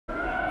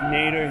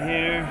Nader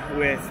here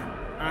with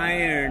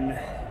Iron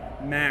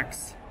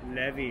Max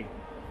Levy.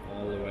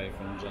 All the way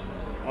from Germany.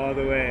 All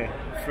the way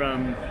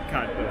from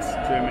Koch,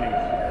 Germany.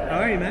 How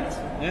are you, Max?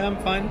 Yeah, I'm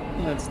fine.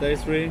 It's day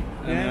 3.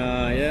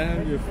 And,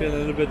 yeah, you feel a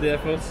little bit the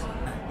efforts.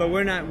 But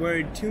we're not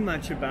worried too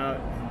much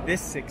about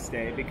this 6th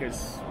day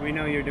because we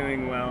know you're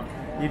doing well.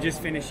 You just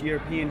finished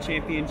European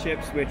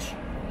Championships, which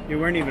you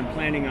weren't even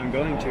planning on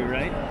going to,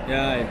 right?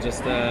 Yeah, I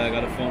just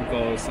got a phone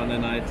call Sunday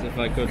night if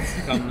I could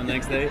come the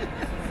next day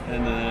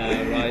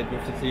and ride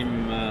with the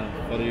team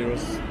for the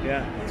Euros.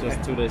 Yeah.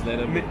 Just 2 days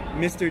later.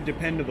 Mr.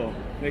 Dependable.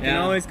 They can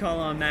always call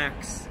on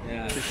Max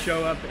to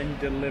show up and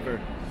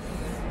deliver.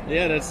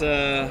 Yeah, that's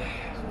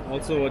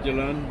also what you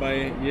learn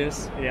by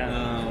years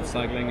of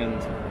cycling,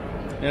 and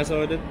yeah,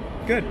 so I did.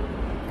 Good.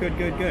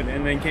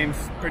 And then came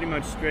pretty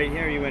much straight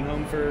here. You went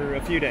home for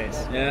a few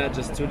days. Yeah,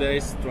 just 2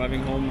 days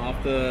driving home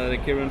after the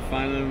Kirin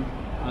final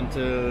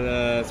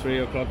until 3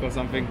 o'clock or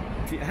something.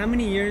 How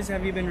many years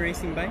have you been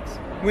racing bikes?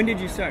 When did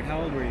you start?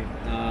 How old were you?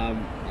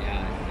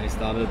 Yeah, I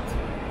started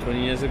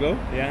 20 years ago.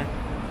 Yeah.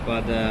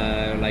 But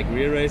like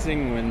real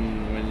racing,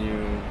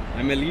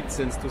 I'm elite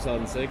since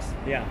 2006.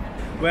 Yeah.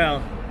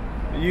 Well,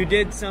 you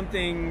did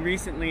something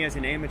recently as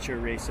an amateur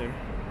racer.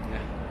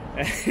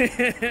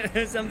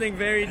 Yeah. Something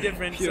very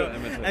different. Pure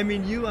amateur. I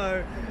mean, you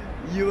are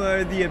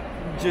the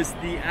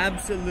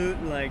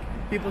absolute, like,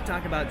 people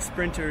talk about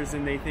sprinters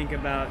and they think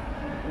about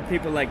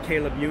people like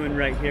Caleb Ewan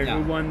right here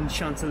who won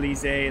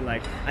Champs-Élysées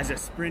like as a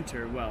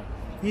sprinter. Well,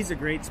 he's a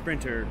great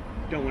sprinter.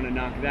 Don't want to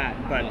knock that,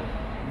 but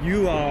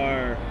you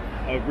are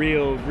a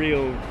real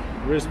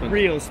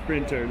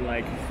sprinter,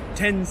 like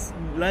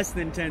less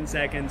than 10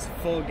 seconds,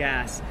 full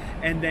gas,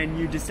 and then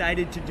you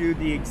decided to do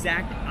the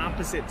exact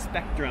opposite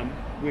spectrum,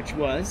 which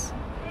was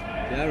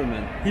the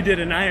Ironman. He did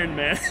an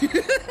Ironman.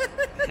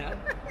 Yeah.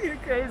 You're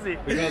crazy.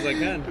 Because I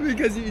can.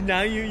 Because you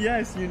know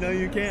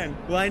you can.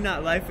 Why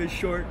not? Life is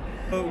short.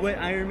 What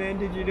Ironman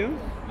did you do?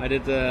 I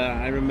did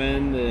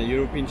Ironman, the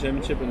European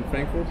Championship in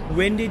Frankfurt.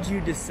 When did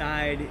you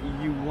decide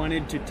you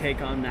wanted to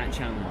take on that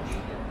challenge?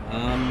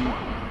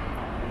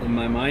 In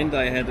my mind,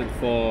 I had it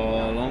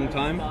for a long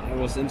time. I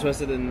was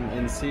interested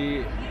in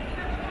see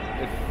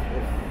if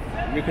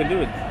you can do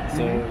it.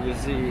 So you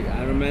see,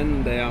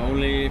 Ironman, they are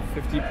only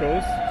 50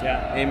 pros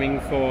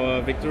aiming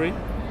for victory,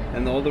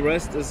 and all the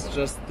rest is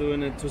just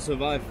doing it to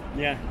survive.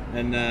 Yeah.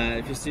 And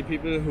if you see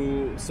people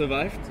who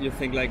survived, you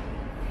think like,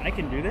 I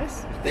can do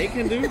this. They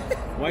can do.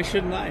 Why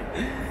shouldn't I?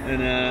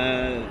 And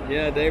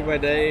yeah, day by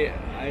day,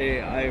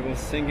 I was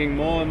thinking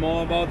more and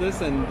more about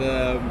this, and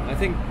I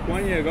think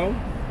 1 year ago,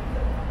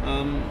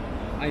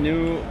 I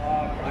knew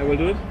I will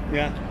do it.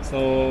 Yeah.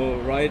 So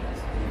right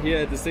here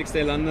at the 6th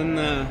day London,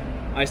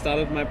 I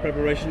started my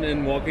preparation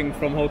in walking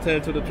from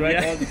hotel to the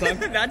track all the time.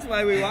 That's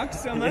why we walked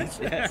so much.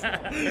 Yes.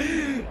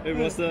 It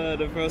was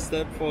the first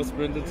step for a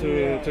sprinter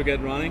to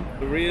get running.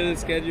 The real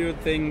scheduled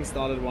thing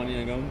started 1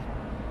 year ago.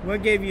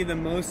 What gave you the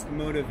most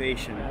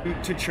motivation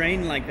to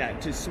train like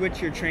that, to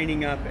switch your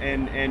training up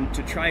and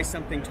to try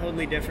something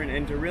totally different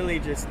and to really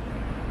just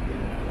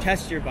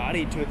test your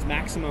body to its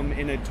maximum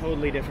in a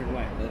totally different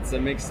way? It's a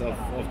mix of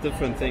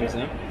different things.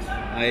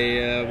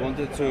 I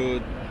wanted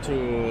to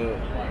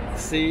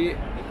see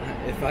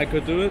if I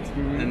could do it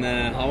and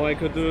how I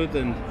could do it,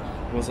 and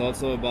it was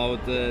also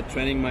about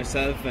training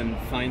myself and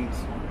find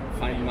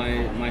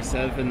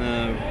myself in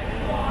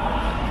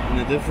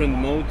a different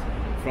mode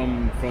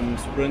from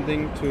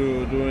sprinting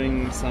to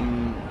doing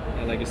some,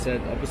 like you said,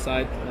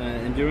 opposite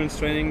endurance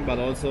training, but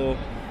also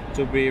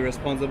to be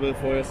responsible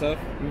for yourself,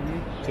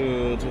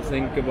 to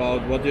think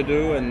about what you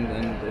do and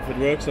if it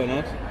works or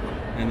not.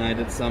 And I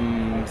did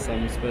some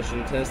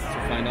special tests to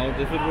find out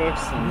if it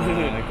works,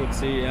 and I could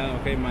see,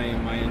 okay, my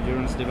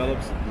endurance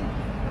develops.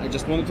 I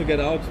just wanted to get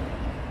out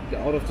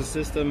of the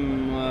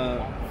system.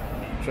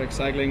 Track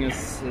cycling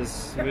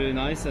is really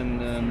nice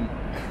and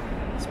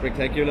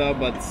spectacular,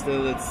 but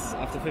still, it's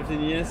after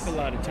 15 years. It's a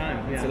lot of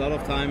time. It's a lot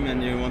of time,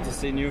 and you want to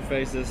see new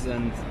faces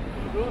and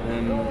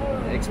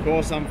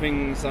explore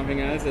something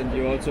else, and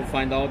you also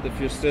find out if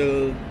you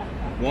still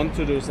want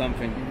to do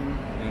something.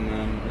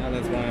 And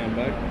that's why I'm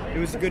back. It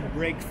was a good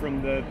break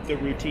from the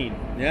routine.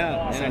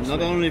 Yeah,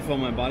 not only for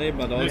my body,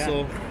 but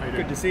also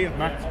good to see you,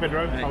 Max.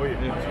 Pedro, how are you?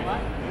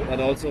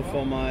 But also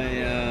for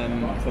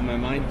my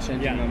mind,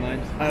 changing my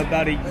mind.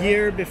 About a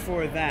year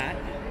before that,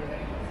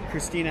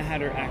 Christina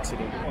had her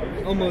accident.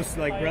 Almost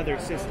like brother,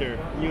 sister.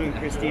 You and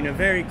Christina,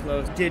 very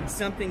close. Did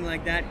something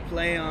like that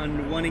play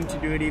on wanting to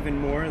do it even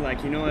more?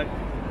 Like, you know what?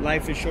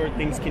 Life is short,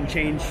 things can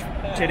change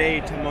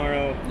today,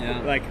 tomorrow. Yeah.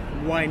 Like,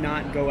 why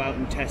not go out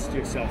and test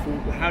yourself?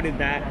 How did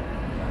that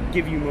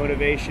give you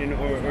motivation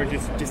or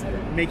just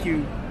make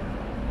you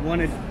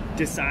want to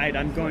decide,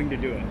 I'm going to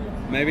do it?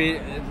 Maybe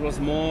it was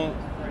more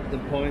the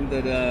point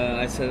that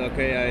I said,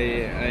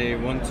 okay, I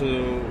want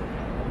to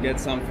get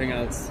something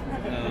else.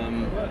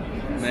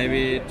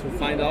 Maybe to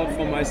find out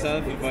for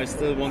myself if I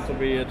still want to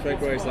be a track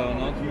racer or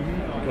not.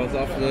 Because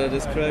after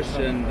this crash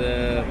and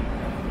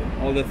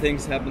all the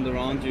things happened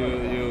around you,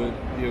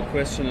 you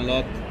question a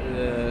lot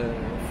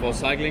for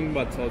cycling,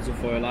 but also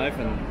for your life.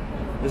 And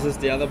this is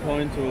the other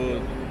point,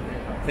 to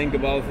think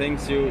about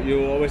things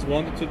you always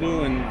wanted to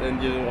do,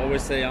 and you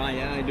always say,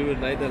 yeah, I do it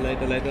later.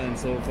 And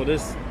so for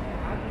this,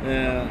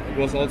 it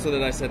was also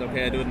that I said,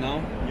 okay, I do it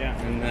now. Yeah.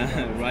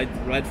 And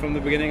right from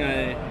the beginning,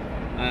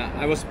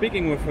 I was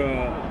speaking with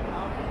her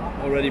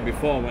already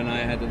before when I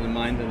had it in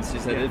mind, and she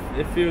said,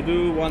 if you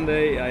do one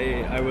day,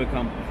 I will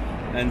come.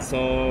 And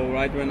so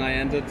right when I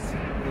entered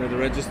the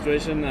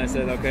registration, I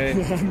said, okay,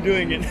 I'm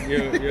doing it.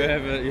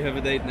 you have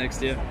a date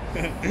next year.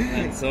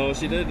 And so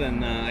she did,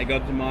 and I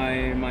got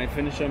my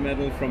finisher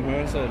medal from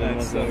her, so that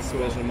was a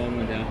special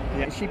moment.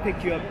 Yeah. She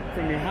picked you up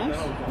from your house?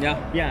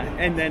 Yeah,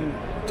 and then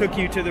took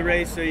you to the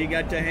race, so you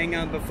got to hang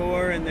out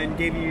before, and then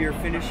gave you your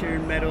finisher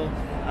medal.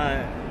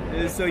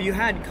 So you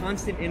had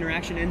constant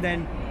interaction, and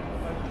then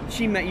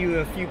she met you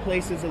a few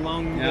places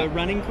along the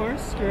running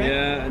course, correct?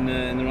 Yeah,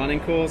 in the running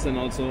course, and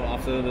also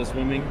after the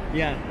swimming.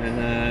 Yeah.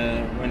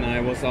 And when I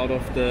was out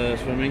of the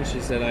swimming,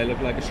 she said I look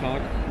like a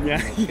shark. Yeah.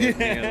 Gave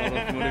me a lot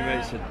of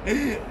motivation.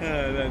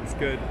 That's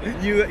good.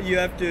 You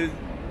have to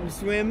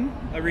swim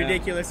a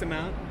ridiculous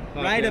amount,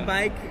 ride a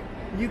bike.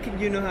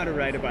 You know how to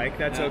ride a bike.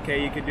 That's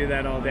okay. You could do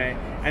that all day,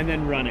 and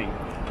then running.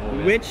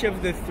 Which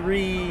of the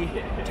three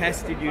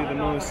tested you the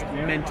most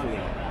mentally?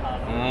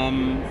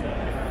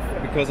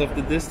 Because of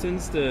the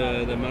distance,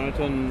 the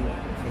marathon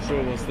for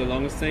sure was the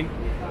longest thing,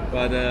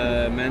 but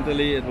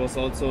mentally it was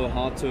also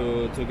hard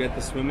to get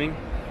the swimming,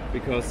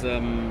 because if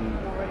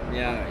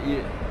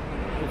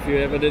you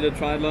ever did a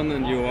triathlon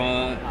and you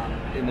are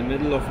in the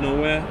middle of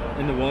nowhere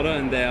in the water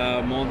and there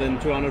are more than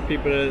 200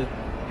 people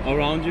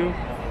around you,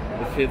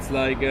 it feels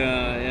like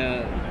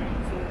I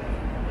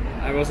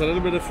was a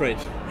little bit afraid.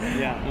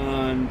 Yeah.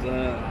 And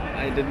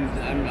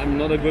I'm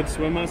not a good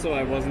swimmer, so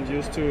I wasn't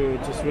used to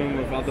swim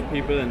with other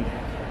people, and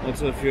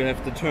also if you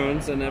have the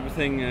turns and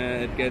everything,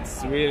 it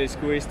gets really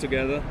squeezed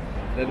together.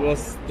 That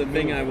was the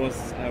thing I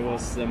was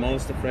the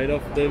most afraid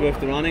of. With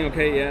the running,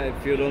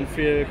 if you don't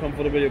feel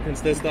comfortable, you can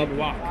still stop.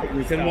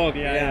 You can walk.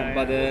 Yeah.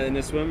 But in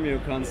a swim, you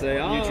can't say,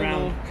 you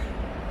drown.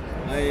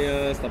 No,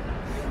 I stop.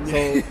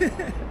 So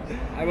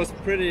I was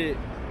pretty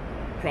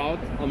proud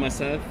of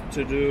myself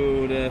to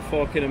do the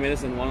 4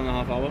 kilometers in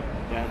 1.5 hours.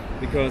 Yeah.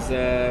 Because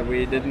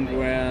we didn't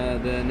wear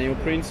the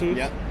neoprene suits.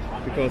 Yeah.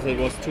 Because it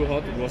was too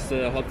hot. It was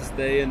the hottest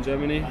day in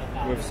Germany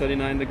with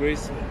 39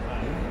 degrees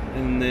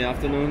in the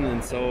afternoon,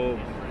 and so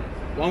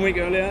 1 week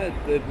earlier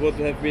it would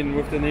have been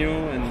with the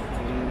neo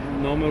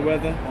and normal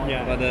weather.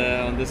 Yeah. But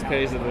on this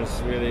case it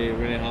was really,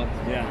 really hot.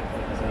 Yeah.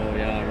 So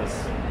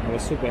I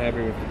was super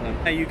happy with the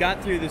time. You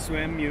got through the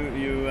swim.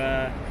 You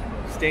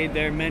stayed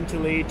there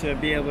mentally to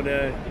be able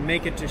to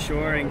make it to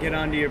shore and get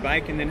onto your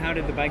bike. And then how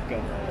did the bike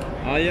go?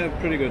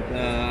 Pretty good.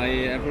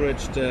 I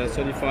averaged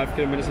 35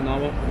 kilometers an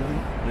hour,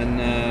 and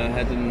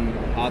had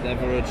a hard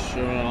average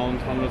around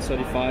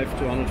 135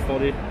 to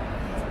 140,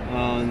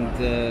 and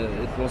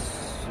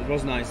it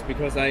was nice,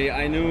 because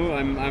I knew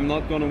I'm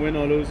not gonna win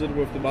or lose it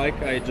with the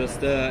bike. I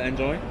just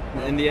enjoy.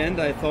 In the end,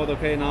 I thought,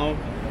 okay, now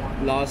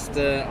last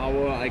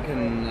hour I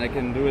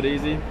can do it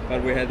easy,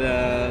 but we had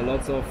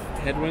lots of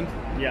headwind.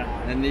 Yeah.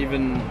 And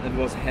even it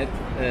was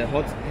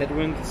hot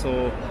headwind,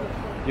 so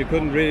you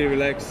couldn't really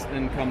relax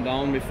and come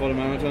down before the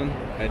marathon.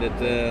 I did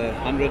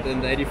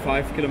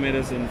 185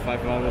 kilometers in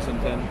 5 hours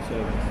and 10, so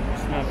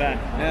it's not bad.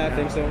 Yeah, I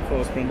think so for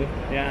a sprinter.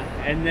 Yeah.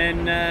 And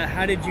then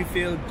how did you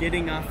feel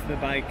getting off the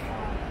bike,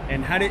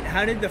 and how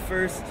did the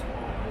first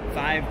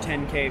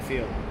 5-10K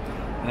feel?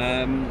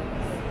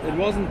 It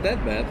wasn't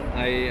that bad.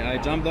 I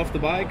jumped off the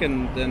bike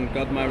and then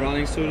got my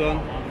running suit on,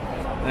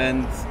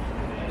 and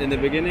in the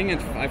beginning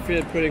I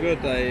feel pretty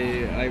good.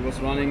 I was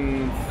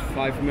running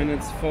 5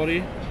 minutes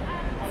 40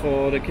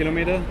 for the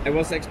kilometer. I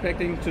was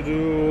expecting to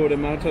do the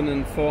marathon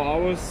in 4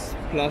 hours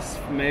plus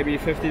maybe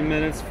 15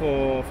 minutes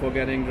for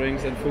getting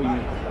drinks and food.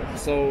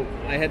 So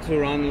I had to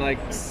run like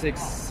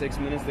 6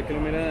 minutes the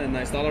kilometer, and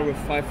I started with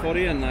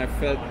 5:40, and I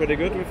felt pretty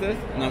good with it.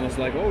 And I was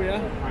like, oh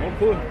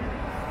cool,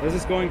 this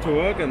is going to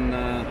work, and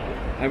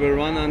I will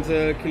run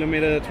until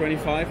kilometer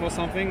 25 or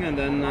something, and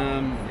then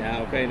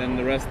then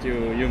the rest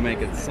you make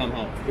it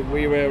somehow.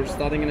 We were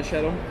starting in a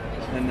shadow,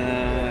 and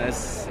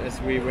as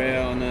we were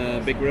on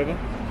a big river,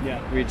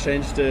 we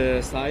changed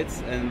the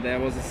sides, and there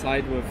was a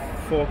side with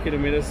 4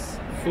 kilometers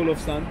full of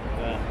sun.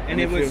 And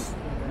it was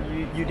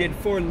you did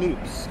 4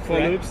 loops. 4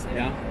 loops,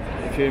 yeah.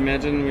 If you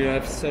imagine, we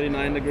have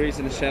 39 degrees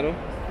in the shadow.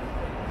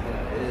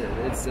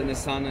 It's in the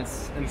sun.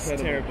 It's incredible.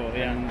 It's terrible,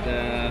 yeah.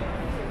 And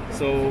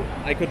so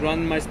I could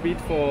run my speed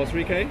for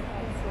 3K,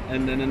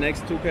 and then the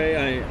next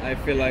 2K I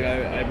feel like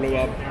I blew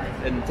up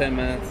in 10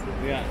 minutes.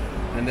 Yeah.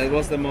 And that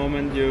was the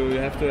moment you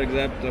have to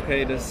accept,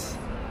 okay, this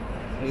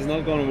is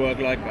not going to work.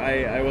 Like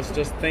I was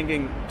just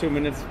thinking 2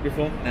 minutes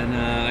before, and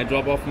I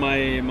drop off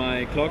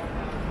my clock,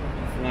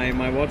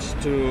 my watch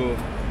to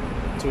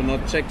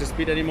not check the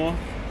speed anymore.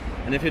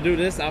 And if you do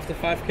this after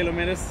 5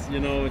 kilometers, you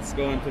know it's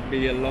going to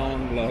be a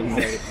long, long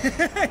day.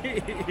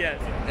 Yes.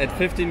 At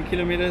 15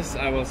 kilometers,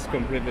 I was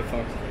completely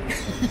fucked.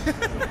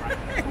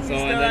 So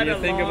and then you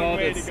think about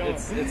it,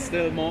 it's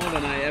still more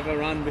than I ever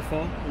run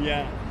before.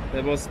 Yeah.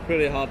 That was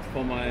pretty hard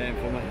for my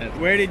head.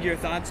 Where did your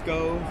thoughts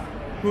go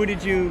who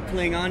did you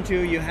cling on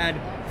to? You had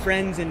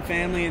friends and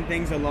family and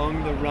things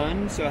along the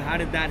run, so how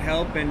did that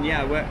help? And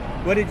yeah,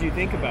 what did you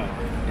think about?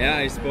 Yeah,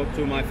 I spoke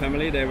to my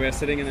family. They were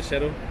sitting in the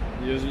shadow,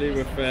 usually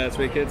with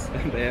 3 kids.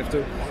 They have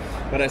to.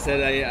 But I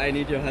said I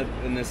need your help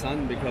in the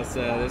sun, because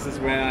this is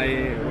where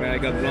I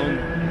got blown,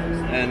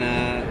 and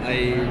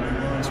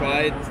I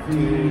tried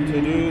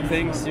to do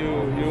things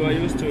you are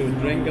used to,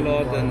 drink a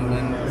lot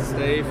and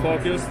stay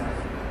focused.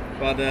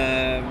 But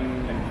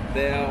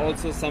there are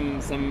also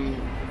some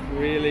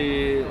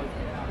really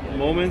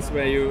moments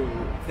where you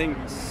think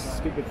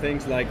stupid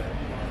things. Like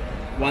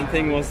one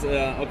thing was,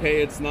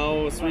 okay, it's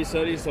now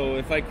 3:30, so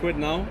if I quit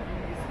now,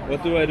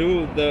 what do I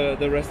do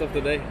the rest of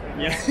the day?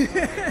 Yeah.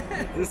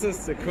 This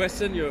is the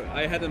question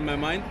I had in my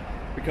mind,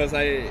 because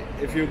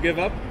if you give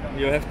up,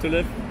 you have to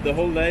live the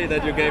whole day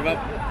that you gave up.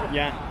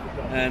 Yeah.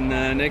 And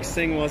next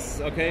thing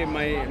was, okay,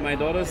 my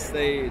daughters,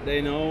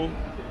 they know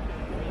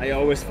I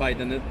always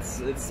fight, and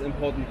it's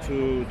important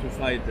to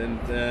fight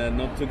and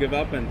not to give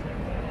up. And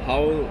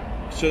how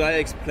should I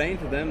explain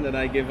to them that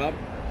I give up?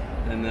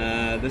 And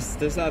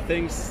these are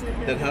things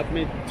that help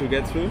me to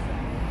get through.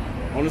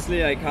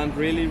 Honestly, I can't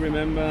really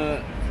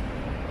remember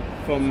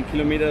from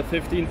kilometer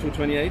 15 to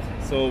 28,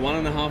 so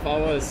 1.5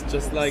 hours is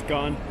just like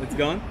gone. It's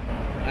gone.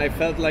 I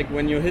felt like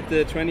when you hit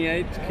the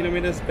 28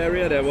 kilometers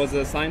barrier, there was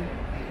a sign.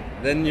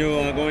 Then you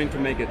are going to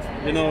make it.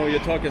 You know, you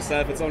talk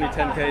yourself, it's only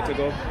 10k to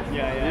go.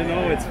 Yeah. You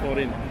know, it's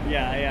 14.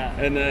 Yeah.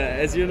 And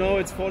as you know,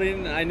 it's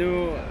 14. I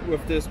knew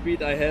with the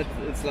speed I had,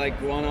 it's like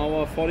 1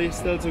 hour 40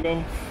 still to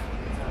go.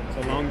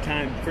 It's a long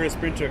time for a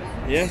sprinter.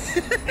 Yes.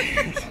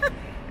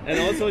 And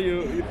also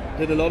you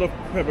did a lot of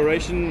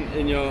preparation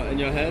in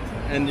your head,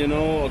 and you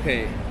know,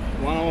 okay,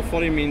 1 hour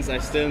 40 means I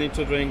still need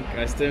to drink,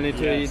 I still need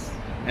to eat,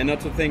 and not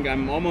to think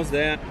I'm almost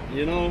there.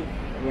 You know,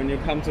 when you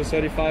come to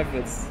 35,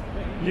 it's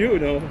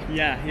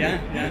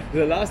Yeah.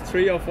 The last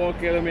 3 or 4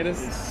 kilometers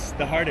is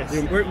the hardest.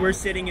 We're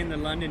sitting in the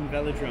London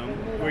Velodrome,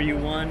 where you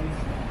won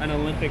an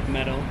Olympic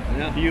medal.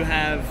 Yeah. You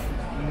have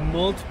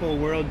multiple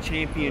world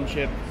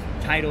championship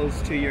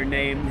titles to your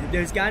name.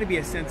 There's got to be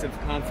a sense of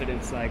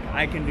confidence, like,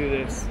 I can do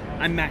this.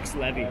 I'm Max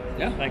Levy.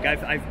 Yeah. Like,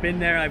 I've been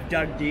there, I've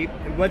dug deep.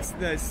 What's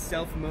the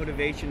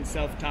self-motivation,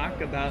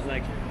 self-talk about,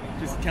 like,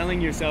 just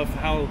telling yourself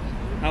how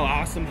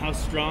awesome, how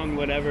strong,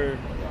 whatever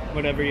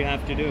you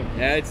have to do?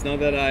 Yeah, it's not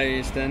that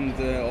I stand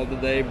all the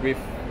day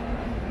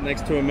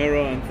next to a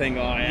mirror and think,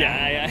 oh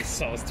yeah,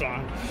 so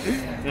strong.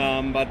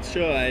 But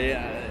sure,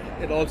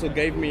 it also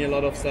gave me a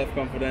lot of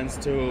self-confidence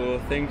to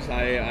things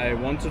I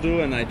want to do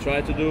and I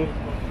try to do,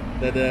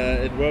 that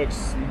it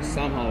works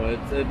somehow.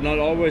 It not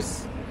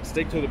always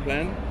stick to the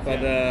plan, but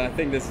I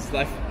think this is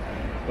life.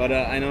 But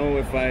I know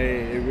if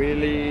I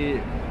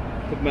really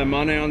put my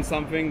money on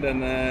something,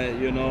 then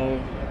you know,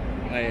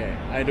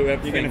 I do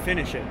everything. You're gonna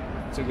finish it.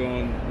 To go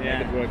and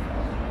make it work.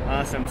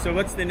 Awesome. So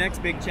what's the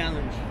next big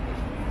challenge?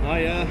 Oh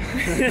yeah,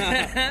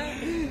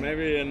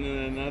 maybe in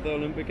another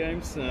Olympic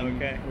Games,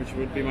 which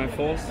would be my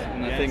 4th.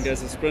 And I think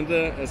as a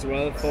sprinter as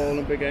well, 4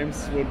 Olympic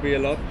Games would be a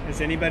lot.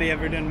 Has anybody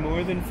ever done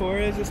more than 4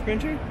 as a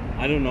sprinter?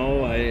 I don't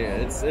know.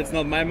 It's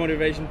not my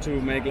motivation to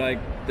make like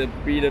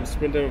be the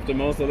sprinter of the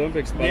most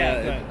Olympics, but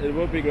it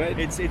would be great.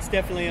 It's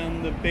definitely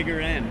on the bigger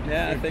end.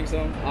 Yeah, I think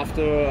so.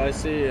 After I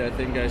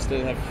think I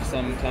still have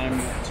some time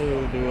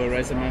to do a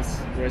race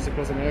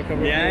across America.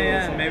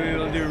 Yeah. Maybe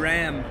we'll do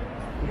RAM.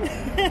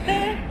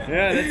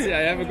 Yeah, let's see.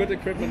 I have a good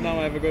equipment now.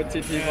 I have a good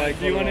TT bike.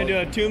 Do you want to do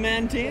a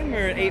 2-man team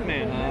or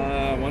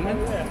 8-man? 1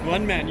 man.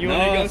 1 man. You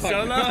want to go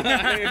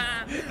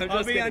solo?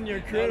 I'll be on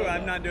your crew. No.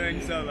 I'm not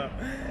doing solo.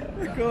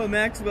 Cool,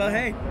 Max. Well,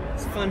 hey,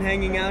 it's fun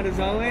hanging out as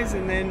always.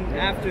 And then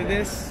after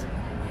this,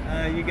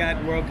 you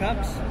got World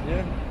Cups.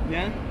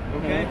 Yeah.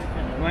 Okay.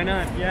 Why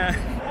not? Yeah.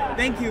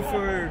 Thank you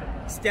for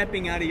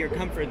stepping out of your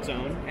comfort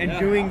zone and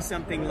doing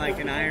something like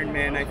an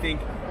Ironman. I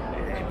think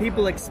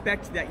people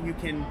expect that you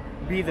can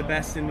be the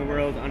best in the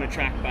world on a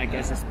track bike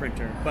as a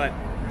sprinter, but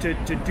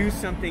to do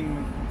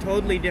something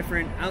totally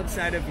different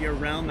outside of your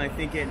realm, I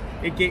think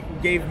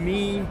it gave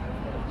me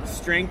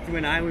strength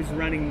when I was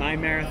running my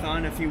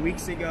marathon a few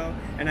weeks ago,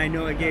 and I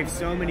know it gave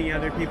so many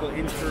other people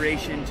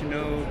inspiration to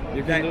know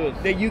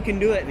that you can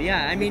do it.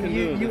 Yeah, I mean,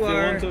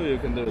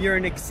 you're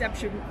an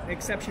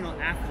exceptional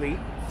athlete,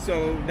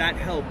 so that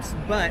helps,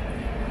 but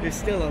there's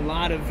still a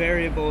lot of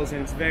variables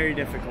and it's very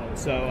difficult.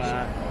 So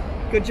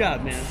good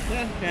job, man.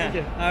 Yeah. Thank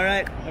you. All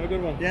right. Have a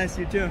good one. Yes,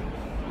 you too.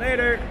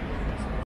 Later.